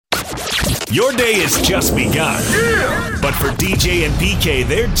Your day has just begun. Yeah! But for DJ and PK,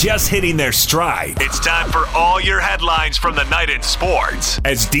 they're just hitting their stride. It's time for all your headlines from the night in sports.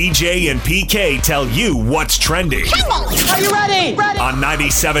 As DJ and PK tell you what's trending. Are you ready? On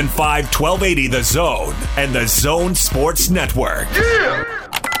 97.5 1280 The Zone and The Zone Sports Network. Yeah!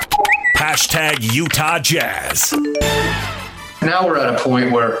 Hashtag Utah Jazz. Now we're at a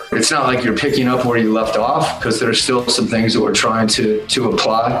point where it's not like you're picking up where you left off, because there's still some things that we're trying to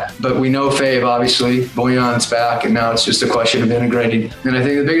apply. But we know Fave, obviously, Bojan's back, and now it's just a question of integrating. And I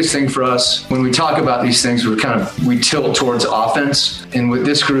think the biggest thing for us, when we talk about these things, we tilt towards offense. And what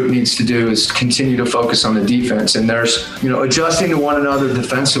this group needs to do is continue to focus on the defense. And there's, adjusting to one another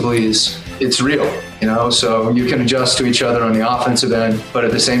defensively it's real. So you can adjust to each other on the offensive end, but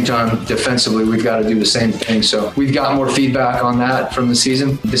at the same time, defensively, we've got to do the same thing. So we've got more feedback on that from the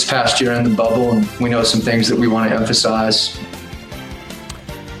season this past year in the bubble, and we know some things that we want to emphasize.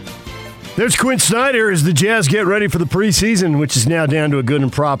 There's Quinn Snyder as the Jazz get ready for the preseason, which is now down to a good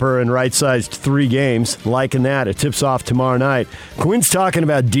and proper and right-sized 3 games. Liking that. It tips off tomorrow night. Quinn's talking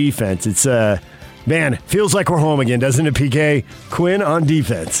about defense. It's, feels like we're home again, doesn't it, PK? Quinn on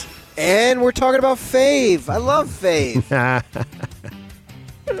defense. And we're talking about Fave. I love Fave.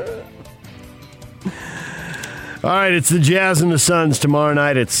 All right, it's the Jazz and the Suns tomorrow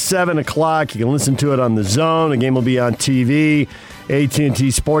night at 7 o'clock. You can listen to it on The Zone. The game will be on TV, AT&T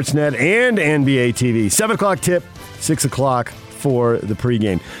Sportsnet, and NBA TV. 7 o'clock tip, 6 o'clock for the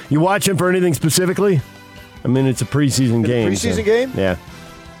pregame. You watching for anything specifically? I mean, it's a preseason game. Preseason game? Yeah.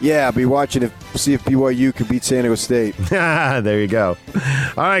 Yeah, I'll be watching to see if BYU can beat San Diego State. There you go.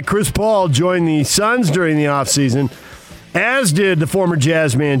 All right, Chris Paul joined the Suns during the offseason, as did the former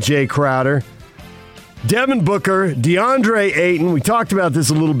Jazz man Jay Crowder. Devin Booker, DeAndre Ayton. We talked about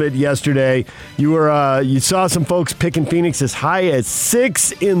this a little bit yesterday. You saw some folks picking Phoenix as high as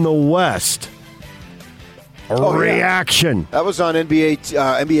 6 in the West. Reaction. Yeah. That was on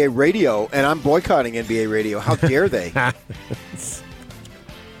NBA radio, and I'm boycotting NBA radio. How dare they?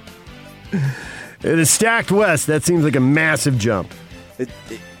 It is stacked West. That seems like a massive jump.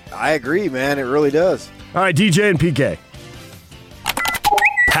 I agree, man. It really does. All right, DJ and PK.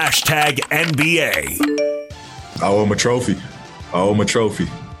 Hashtag NBA. I owe him a trophy.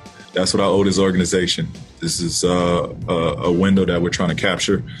 That's what I owe this organization. This is a window that we're trying to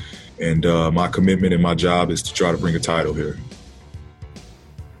capture, and my commitment and my job is to try to bring a title here.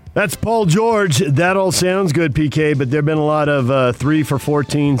 That's Paul George. That all sounds good, PK, but there have been a lot of 3 for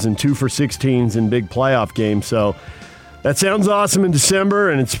 14s and 2 for 16s in big playoff games. So that sounds awesome in December,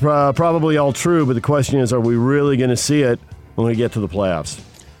 and it's probably all true. But the question is, are we really going to see it when we get to the playoffs?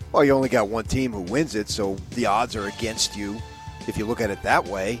 Well, you only got one team who wins it, so the odds are against you if you look at it that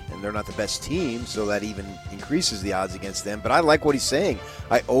way, and they're not the best team, so that even increases the odds against them. But I like what he's saying.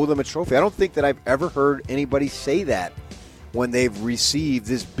 I owe them a trophy. I don't think that I've ever heard anybody say that when they've received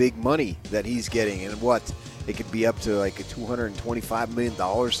this big money that he's getting. And it could be up to like a $225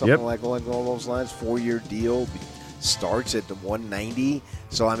 million, something like all those lines. 4-year deal, starts at the $190.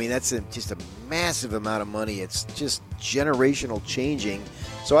 So, I mean, that's just a massive amount of money. It's just generational changing.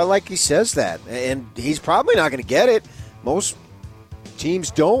 So I like he says that. And he's probably not going to get it. Most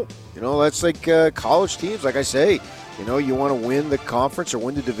teams don't. That's like college teams, like I say. You want to win the conference or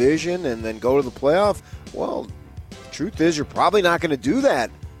win the division and then go to the playoff. Well, truth is, you're probably not going to do that,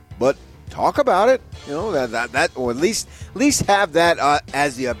 but talk about it. That or at least have that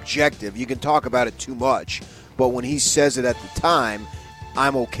as the objective. You can talk about it too much, but when he says it at the time,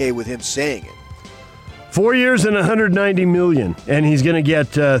 I'm okay with him saying it. 4 years and $190 million, and he's going to get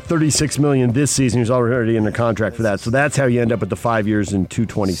 $36 million this season. He's already under contract for that, so that's how you end up with the 5 years and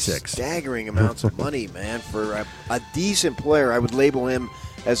 $226. Staggering amounts of money, man, for a decent player. I would label him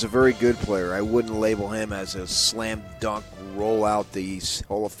as a very good player. I wouldn't label him as a slam dunk, roll out the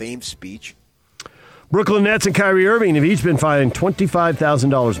Hall of Fame speech. Brooklyn Nets and Kyrie Irving have each been fined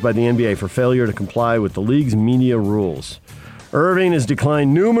 $25,000 by the NBA for failure to comply with the league's media rules. Irving has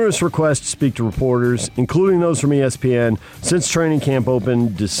declined numerous requests to speak to reporters, including those from ESPN, since training camp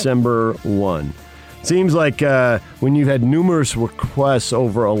opened December 1. Seems like when you've had numerous requests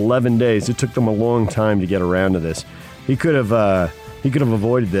over 11 days, it took them a long time to get around to this. He could have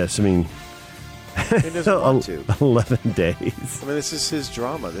avoided this. I mean, he doesn't want to. 11 days. I mean, this is his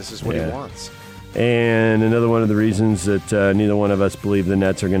drama. This is what he wants. And another one of the reasons that neither one of us believe the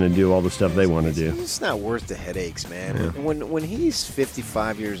Nets are going to do all the stuff they want to do. It's not worth the headaches, man. Yeah. When he's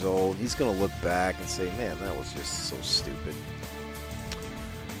 55 years old, he's going to look back and say, man, that was just so stupid.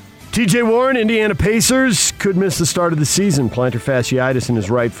 TJ Warren, Indiana Pacers, could miss the start of the season. Plantar fasciitis in his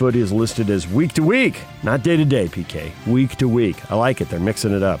right foot is listed as week to week, not day to day, PK. Week to week. I like it. They're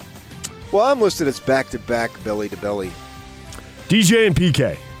mixing it up. Well, I'm listed as back-to-back, belly-to-belly. DJ and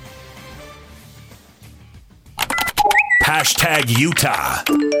PK. Hashtag Utah.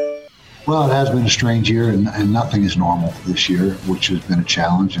 Well, it has been a strange year, and nothing is normal this year, which has been a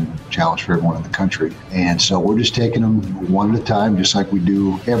challenge for everyone in the country. And so we're just taking them one at a time, just like we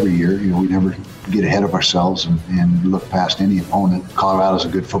do every year. We never get ahead of ourselves and look past any opponent. Colorado's a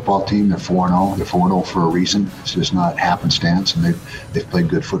good football team. They're 4-0. They're 4-0 for a reason. It's just not happenstance, and they've played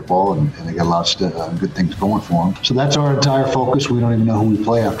good football, and they got lots of good things going for them. So that's our entire focus. We don't even know who we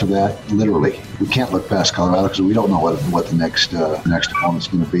play after that, literally. We can't look past Colorado because we don't know what the next opponent's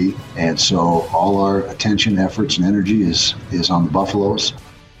going to be. And so all our attention, efforts, and energy is on the Buffaloes.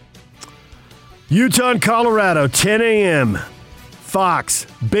 Utah and Colorado, 10 a.m. Fox,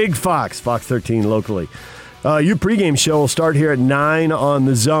 Big Fox, Fox 13 locally. Your pregame show will start here at 9 on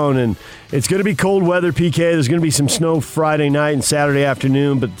the Zone, and it's going to be cold weather, PK. There's going to be some snow Friday night and Saturday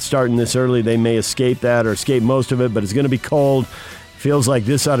afternoon, but starting this early, they may escape that or escape most of it, but it's going to be cold. Feels like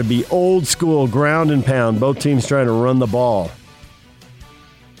this ought to be old school, ground and pound, both teams trying to run the ball.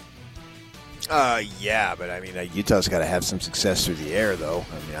 Yeah, but I mean, Utah's got to have some success through the air, though.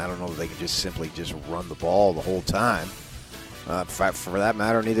 I mean, I don't know if they can just simply run the ball the whole time. For that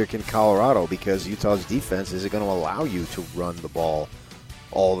matter, neither can Colorado, because Utah's defense isn't going to allow you to run the ball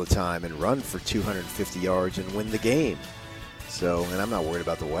all the time and run for 250 yards and win the game. So, and I'm not worried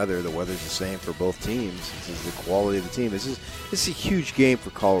about the weather. The weather's the same for both teams. This is the quality of the team. This is a huge game for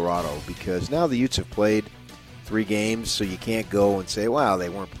Colorado, because now the Utes have played 3 games, so you can't go and say, wow, they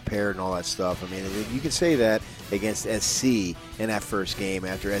weren't prepared and all that stuff. I mean, you can say that against SC in that first game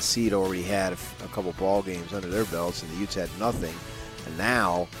after SC had already had a couple ball games under their belts and the Utes had nothing. And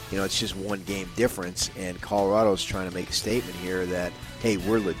now, it's just one game difference, and Colorado's trying to make a statement here that, hey,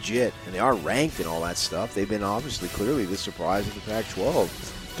 we're legit, and they are ranked and all that stuff. They've been obviously clearly the surprise of the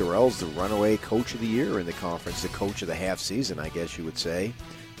Pac-12. Darrell's the runaway coach of the year in the conference, the coach of the half season, I guess you would say.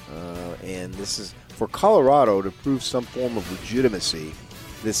 And this is, for Colorado to prove some form of legitimacy,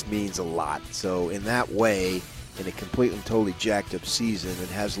 this means a lot. So in that way, in a completely and totally jacked up season, it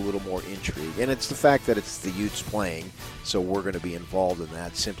has a little more intrigue. And it's the fact that it's the Utes playing, so we're going to be involved in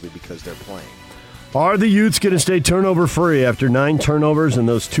that simply because they're playing. Are the Utes going to stay turnover free after 9 turnovers and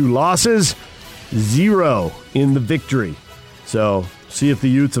those 2 losses? 0 in the victory. So see if the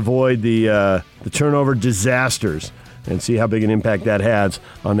Utes avoid the turnover disasters and see how big an impact that has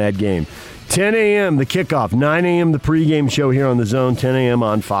on that game. 10 a.m. the kickoff, 9 a.m. the pregame show here on the Zone, 10 a.m.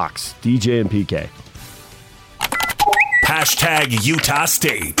 on Fox. DJ and PK. Hashtag Utah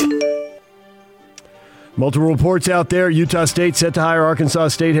State. Multiple reports out there. Utah State set to hire Arkansas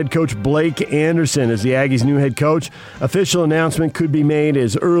State head coach Blake Anderson as the Aggies' new head coach. Official announcement could be made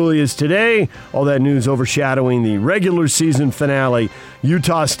as early as today. All that news overshadowing the regular season finale.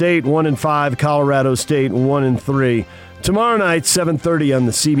 Utah State 1-5, Colorado State 1-3. Tomorrow night, 7:30 on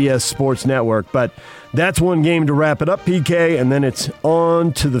the CBS Sports Network. But that's one game to wrap it up, PK, and then it's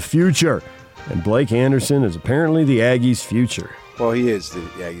on to the future. And Blake Anderson is apparently the Aggies' future. Well, he is the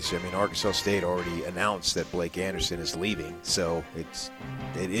Aggies. I mean, Arkansas State already announced that Blake Anderson is leaving, so it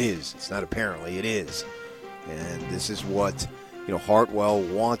is. It's not apparently, it is. And this is what Hartwell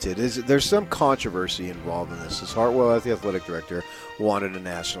wanted. There's some controversy involved in this. As Hartwell, as the athletic director, wanted a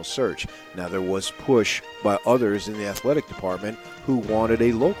national search. Now, there was push by others in the athletic department who wanted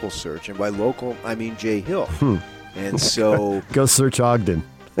a local search, and by local, I mean Jay Hill. And so go search Ogden.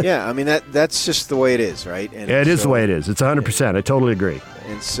 Yeah, I mean, that's just the way it is, right? And yeah, it is the way it is. It's 100%. I totally agree.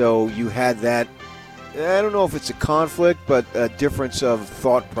 And so you had that, I don't know if it's a conflict, but a difference of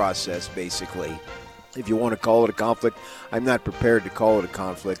thought process, basically. If you want to call it a conflict, I'm not prepared to call it a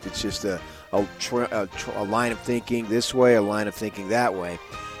conflict. It's just a line of thinking this way, a line of thinking that way.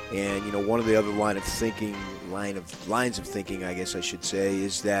 And, one of the other lines of thinking, I guess I should say,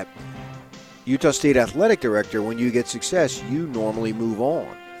 is that Utah State athletic director, when you get success, you normally move on.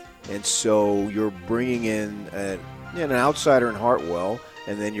 And so you're bringing in an outsider in Hartwell,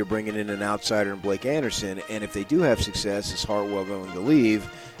 and then you're bringing in an outsider in Blake Anderson. And if they do have success, is Hartwell going to leave?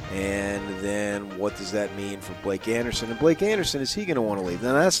 And then what does that mean for Blake Anderson? And Blake Anderson, is he going to want to leave?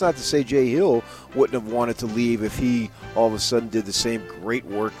 Now, that's not to say Jay Hill wouldn't have wanted to leave if he all of a sudden did the same great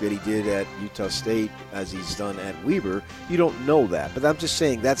work that he did at Utah State as he's done at Weber. You don't know that. But I'm just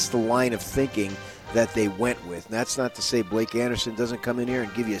saying that's the line of thinking that they went with. And that's not to say Blake Anderson doesn't come in here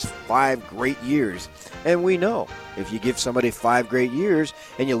and give you 5 great years. And we know if you give somebody 5 great years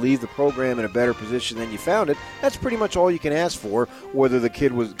and you leave the program in a better position than you found it, that's pretty much all you can ask for, whether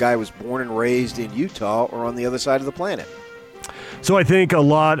the guy was born and raised in Utah or on the other side of the planet. So I think a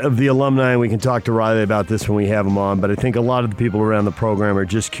lot of the alumni, and we can talk to Riley about this when we have him on, but I think a lot of the people around the program are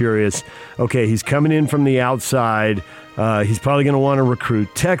just curious. Okay, he's coming in from the outside. He's probably going to want to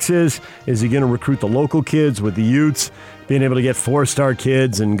recruit Texas. Is he going to recruit the local kids with the Utes, being able to get 4-star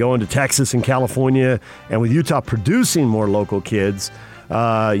kids and going to Texas and California, and with Utah producing more local kids?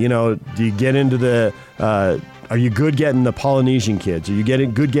 Do you get into the are you good getting the Polynesian kids? Are you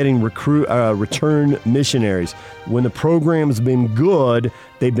good getting return missionaries? When the program's been good,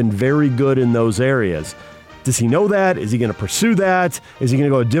 they've been very good in those areas. Does he know that? Is he going to pursue that? Is he going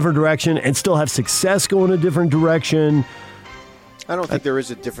to go a different direction and still have success going a different direction? I don't think there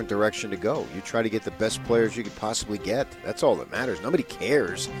is a different direction to go. You try to get the best players you could possibly get. That's all that matters. Nobody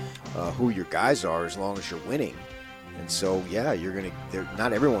cares who your guys are as long as you're winning. And so, yeah,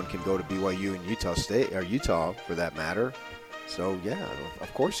 not everyone can go to BYU and Utah State, or Utah for that matter. So, yeah,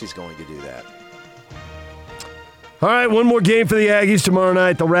 of course he's going to do that. All right, one more game for the Aggies tomorrow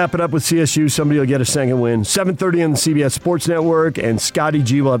night. They'll wrap it up with CSU. Somebody will get a second win. 7:30 on the CBS Sports Network, and Scotty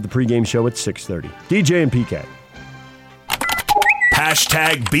G will have the pregame show at 6:30. DJ and PK.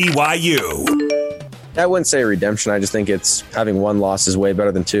 #BYU. I wouldn't say redemption. I just think it's having one loss is way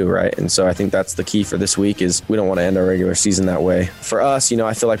better than two, right? And so I think that's the key for this week is we don't want to end our regular season that way. For us,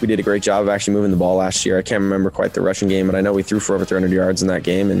 I feel like we did a great job of actually moving the ball last year. I can't remember quite the rushing game, but I know we threw for over 300 yards in that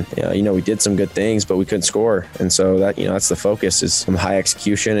game. And, we did some good things, but we couldn't score. And so that, that's the focus is some high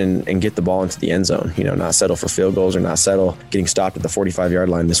execution and get the ball into the end zone, not settle for field goals or not settle getting stopped at the 45-yard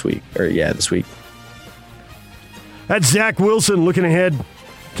line this week. This week. That's Zach Wilson looking ahead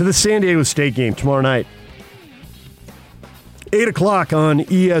to the San Diego State game tomorrow night. 8 o'clock on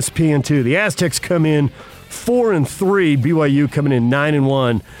ESPN2. The Aztecs come in 4-3. BYU coming in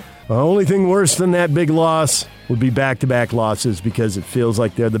 9-1. The only thing worse than that big loss would be back-to-back losses because it feels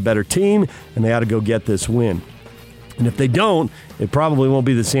like they're the better team and they ought to go get this win. And if they don't, it probably won't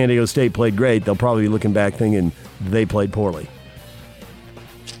be the San Diego State played great. They'll probably be looking back thinking they played poorly.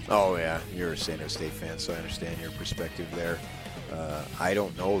 Oh, yeah. You're a San Diego State fan, so I understand your perspective there. I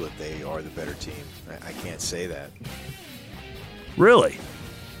don't know that they are the better team. I can't say that. Really?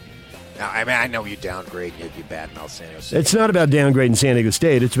 I know you downgrade, you badmouth San Diego State. It's not about downgrading San Diego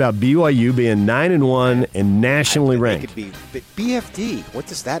State. It's about BYU being 9-1 and nationally ranked. It could be BFD. What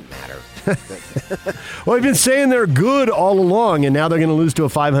does that matter? Well, I've been saying they're good all along, and now they're going to lose to a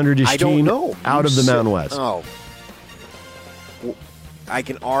 500-ish team out of the Mountain West. Oh. I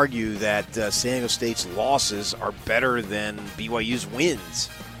can argue that San Diego State's losses are better than BYU's wins,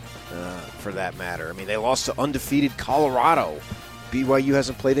 for that matter. I mean, they lost to undefeated Colorado. BYU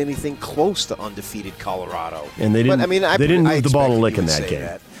hasn't played anything close to undefeated Colorado. And they didn't, they didn't move the ball a lick in that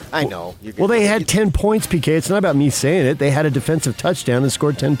game. I know. Well, they had 10 points, PK. It's not about me saying it. They had a defensive touchdown and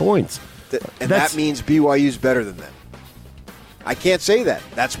scored 10 points. That means BYU's better than them. I can't say that.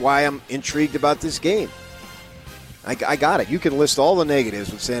 That's why I'm intrigued about this game. I got it. You can list all the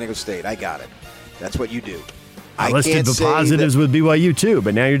negatives with San Diego State. I got it. That's what you do. I listed the positives with BYU too,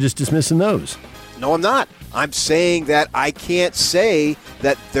 but now you're just dismissing those. No, I'm not. I'm saying that I can't say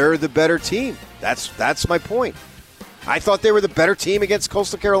that they're the better team. That's my point. I thought they were the better team against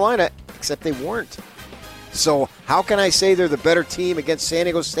Coastal Carolina, except they weren't. So how can I say they're the better team against San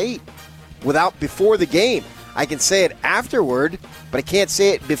Diego State before the game? I can say it afterward, but I can't say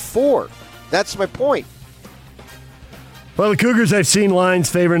it before. That's my point. Well, the Cougars, I've seen lines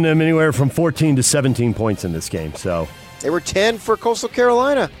favoring them anywhere from 14 to 17 points in this game. So they were 10 for Coastal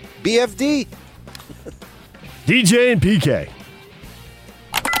Carolina. BFD. DJ and PK.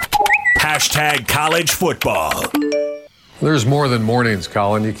 #college football. There's more than mornings,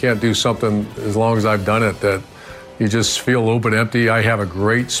 Colin. You can't do something as long as I've done it that you just feel a little bit empty. I have a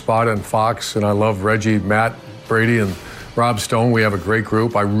great spot in Fox, and I love Reggie, Matt, Brady, and Rob Stone. We have a great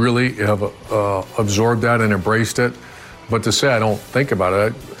group. I really have absorbed that and embraced it. But to say I don't think about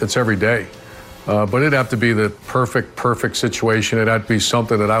it, it's every day. But it'd have to be the perfect situation. It'd have to be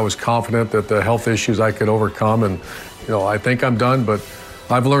something that I was confident that the health issues I could overcome. And, I think I'm done, but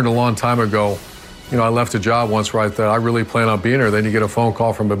I've learned a long time ago, I left a job once where I thought I really plan on being here. Then you get a phone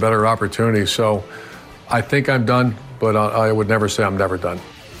call from a better opportunity. So I think I'm done, but I would never say I'm never done.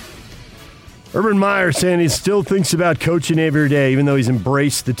 Urban Meyer saying he still thinks about coaching every day, even though he's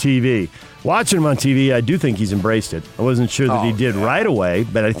embraced the TV. Watching him on TV, I do think he's embraced it. I wasn't sure that he did right away,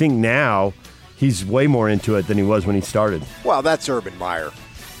 but I think now he's way more into it than he was when he started. Well, that's Urban Meyer.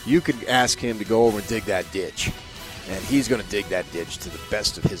 You could ask him to go over and dig that ditch, and he's going to dig that ditch to the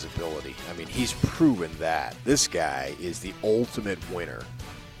best of his ability. I mean, he's proven that. This guy is the ultimate winner.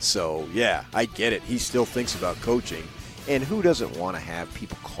 So, yeah, I get it. He still thinks about coaching. And who doesn't want to have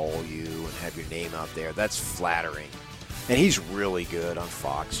people call you and have your name out there? That's flattering. And he's really good on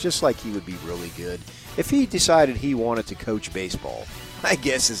Fox, just like he would be really good if he decided he wanted to coach baseball. My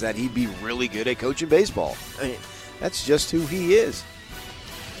guess is that he'd be really good at coaching baseball. I mean, that's just who he is.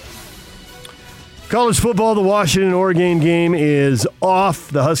 College football, the Washington-Oregon game is off.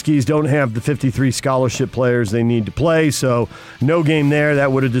 The Huskies don't have the 53 scholarship players they need to play, so no game there.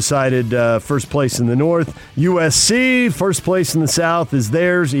 That would have decided first place in the North. USC, first place in the South, is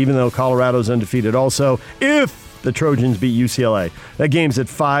theirs, even though Colorado's undefeated also, if the Trojans beat UCLA. That game's at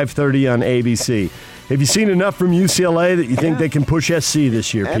 5:30 on ABC. Have you seen enough from UCLA that you think they can push SC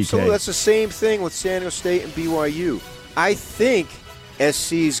this year, Absolutely. PK? That's the same thing with San Diego State and BYU. I think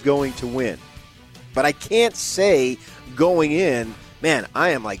SC's going to win. But I can't say going in, man, I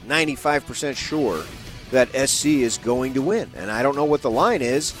am like 95% sure that SC is going to win. And I don't know what the line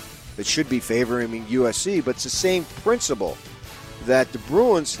is. It should be favoring USC, but it's the same principle that the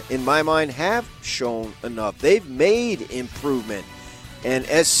Bruins, in my mind, have shown enough. They've made improvement. And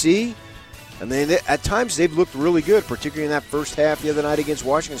SC, I mean, at times they've looked really good, particularly in that first half the other night against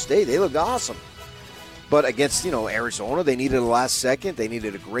Washington State. They looked awesome. But against, Arizona, they needed a last second. They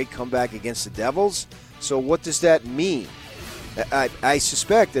needed a great comeback against the Devils. So what does that mean? I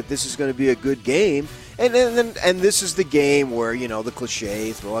suspect that this is going to be a good game. And this is the game where, the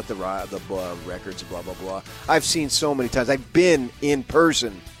cliche, throw out the records, blah, blah, blah. I've seen so many times. I've been in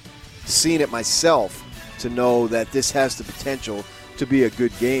person, seen it myself, to know that this has the potential to be a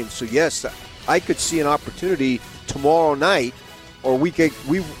good game. So, yes, I could see an opportunity tomorrow night, or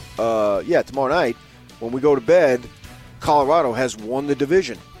tomorrow night, when we go to bed, Colorado has won the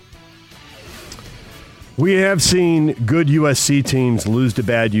division. We have seen good USC teams lose to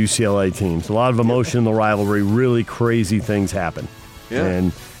bad UCLA teams. A lot of emotion in the rivalry. Really crazy things happen. Yeah.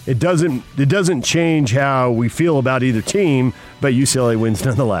 And it doesn't change how we feel about either team, but UCLA wins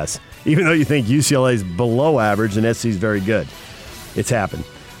nonetheless. Even though you think UCLA is below average and SC is very good. It's happened.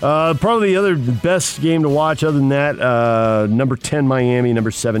 Probably the other best game to watch other than that, number 10 Miami,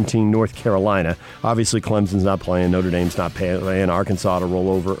 number 17 North Carolina. Obviously Clemson's not playing, Notre Dame's not playing, Arkansas to roll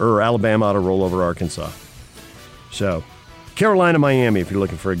over, or Alabama to roll over Arkansas. So, Carolina, Miami, if you're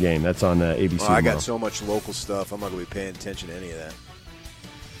looking for a game. That's on ABC. Well, I got so much local stuff, I'm not going to be paying attention to any of that.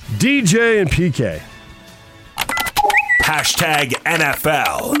 DJ and PK. Hashtag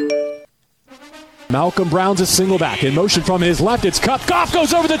NFL. Malcolm Brown's a single back. In motion from his left, it's Kupp. Goff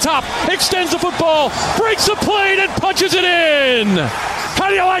goes over the top, extends the football, breaks the plate, and punches it in. How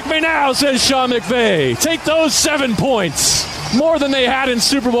do you like me now, says Sean McVay. Take those 7 points. More than they had in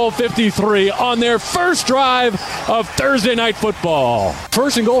Super Bowl 53 on their first drive of Thursday Night Football.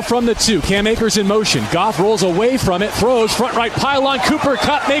 First and goal from the 2. Cam Akers in motion. Goff rolls away from it, throws front right pylon. Cooper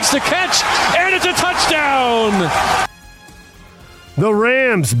Kupp makes the catch, and it's a touchdown. The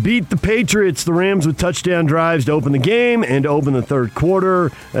Rams beat the Patriots. The Rams with touchdown drives to open the game and to open the third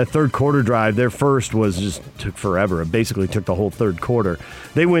quarter. That third quarter drive, their first took forever. It basically took the whole third quarter.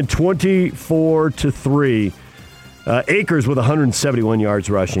 They went 24-3. Akers with 171 yards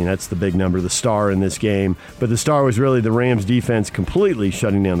rushing. That's the big number, the star in this game. But the star was really the Rams defense completely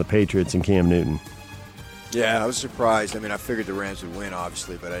shutting down the Patriots and Cam Newton. Yeah, I was surprised. I mean, I figured the Rams would win,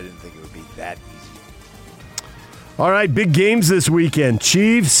 obviously, but I didn't think it would be that easy. All right, big games this weekend.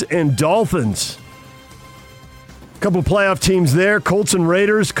 Chiefs and Dolphins. A couple playoff teams there. Colts and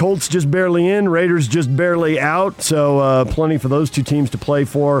Raiders. Colts just barely in. Raiders just barely out. So plenty for those two teams to play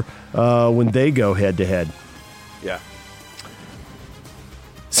for when they go head-to-head. Yeah.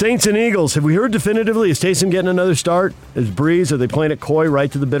 Saints and Eagles. Have we heard definitively? Is Taysom getting another start? Is Breeze? Are they playing at Coy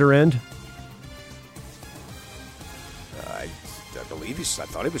right to the bitter end? I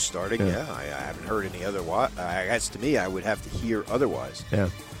thought he was starting. Yeah, I haven't heard any other. I guess to me, I would have to hear otherwise. Yeah.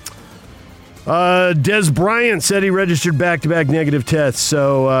 Des Bryant said he registered back-to-back negative tests,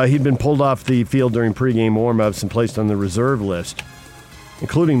 so he'd been pulled off the field during pregame warm-ups and placed on the reserve list,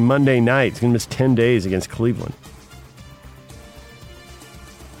 including Monday night. He's going to miss 10 days against Cleveland.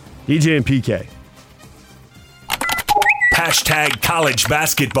 DJ and PK. Hashtag college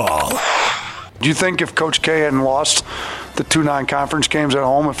basketball. Do you think if Coach K hadn't lost the 2 non-conference games at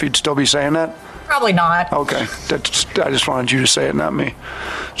home, if he'd still be saying that? Probably not. Okay. I just wanted you to say it, not me.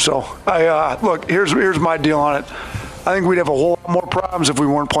 So, look, here's my deal on it. I think we'd have a whole lot more problems if we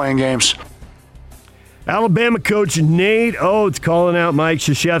weren't playing games. Alabama coach Nate Oates calling out Mike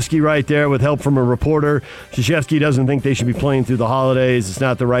Krzyzewski right there with help from a reporter. Krzyzewski doesn't think they should be playing through the holidays. It's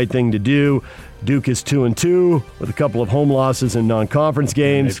not the right thing to do. Duke is 2-2 with a couple of home losses in non-conference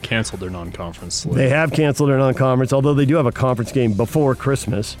games. They've canceled their non-conference. They have canceled their non-conference, although they do have a conference game before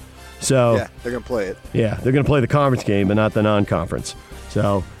Christmas. So yeah, they're going to play it. Yeah, they're going to play the conference game, but not the non-conference.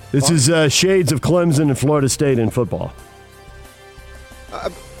 So this is shades of Clemson and Florida State in football.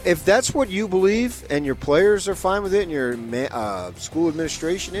 If that's what you believe and your players are fine with it and your school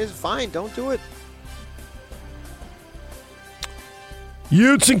administration is, fine, don't do it.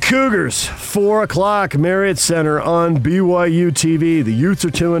 Utes and Cougars, 4 o'clock, Marriott Center on BYU TV. The Utes are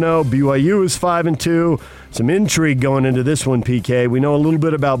 2-0. BYU is 5-2. Some intrigue going into this one, PK. We know a little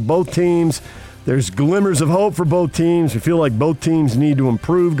bit about both teams. There's glimmers of hope for both teams. We feel like both teams need to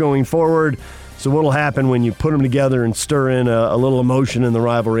improve going forward. So what will happen when you put them together and stir in a little emotion in the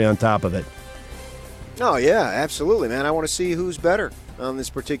rivalry on top of it? Oh, yeah, absolutely, man. I want to see who's better on this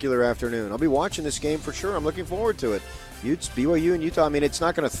particular afternoon. I'll be watching this game for sure. I'm looking forward to it. Utes, BYU, and Utah. I mean, it's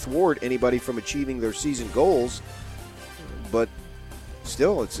not going to thwart anybody from achieving their season goals, but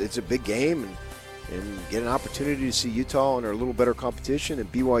still, it's a big game, and get an opportunity to see Utah in a little better competition.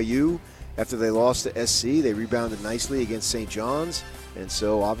 And BYU, after they lost to SC, they rebounded nicely against St. John's, and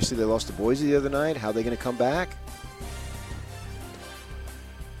so obviously they lost to Boise the other night. How are they going to come back?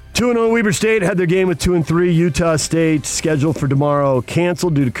 2-0 Weber State had their game with 2-3. Utah State scheduled for tomorrow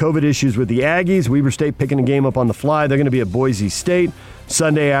canceled due to COVID issues with the Aggies. Weber State picking a game up on the fly. They're going to be at Boise State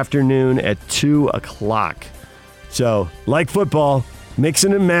Sunday afternoon at 2 o'clock. So, like football,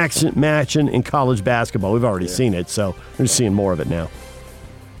 mixing and matching in college basketball. We've already seen it, so we're seeing more of it now.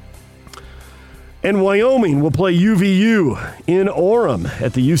 And Wyoming will play UVU in Orem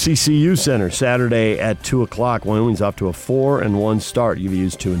at the UCCU Center Saturday at 2 o'clock. Wyoming's off to a 4-1 start.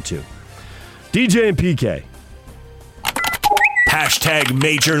 UVU's 2-2. DJ and PK. Hashtag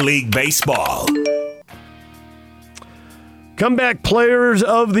Major League Baseball. Comeback Players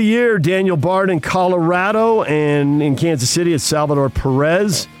of the Year, Daniel Bard in Colorado, and in Kansas City it's Salvador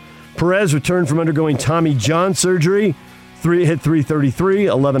Perez. Perez returned from undergoing Tommy John surgery. Hit 333,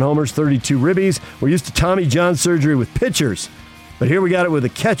 11 homers, 32 ribbies. We're used to Tommy John surgery with pitchers, but here we got it with a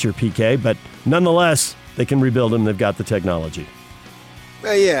catcher, PK. But nonetheless, they can rebuild him. They've got the technology.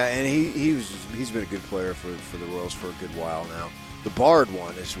 Yeah, and he's been a good player for the Royals for a good while now. The Bard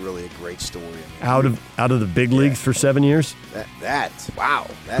one is really a great story. I mean, out of the big leagues for 7 years? Wow.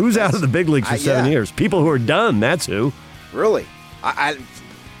 Who's out of the big leagues for 7 years? People who are done, that's who. Really? I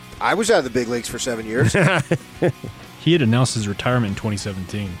was out of the big leagues for 7 years. He had announced his retirement in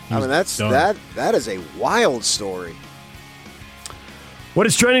 2017. I mean, that is a wild story. What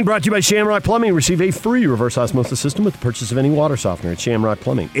is trending? Brought to you by Shamrock Plumbing. Receive a free reverse osmosis system with the purchase of any water softener at Shamrock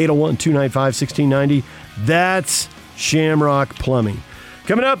Plumbing. 801-295-1690. That's Shamrock Plumbing.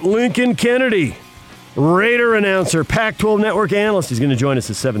 Coming up, Lincoln Kennedy, Raider announcer, Pac-12 Network analyst. He's going to join us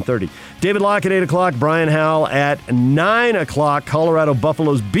at 7:30. David Locke at 8 o'clock. Brian Howell at 9 o'clock. Colorado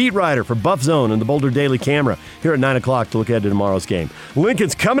Buffalo's beat writer for Buff Zone and the Boulder Daily Camera here at 9 o'clock to look ahead to tomorrow's game.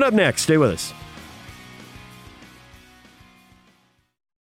 Lincoln's coming up next. Stay with us.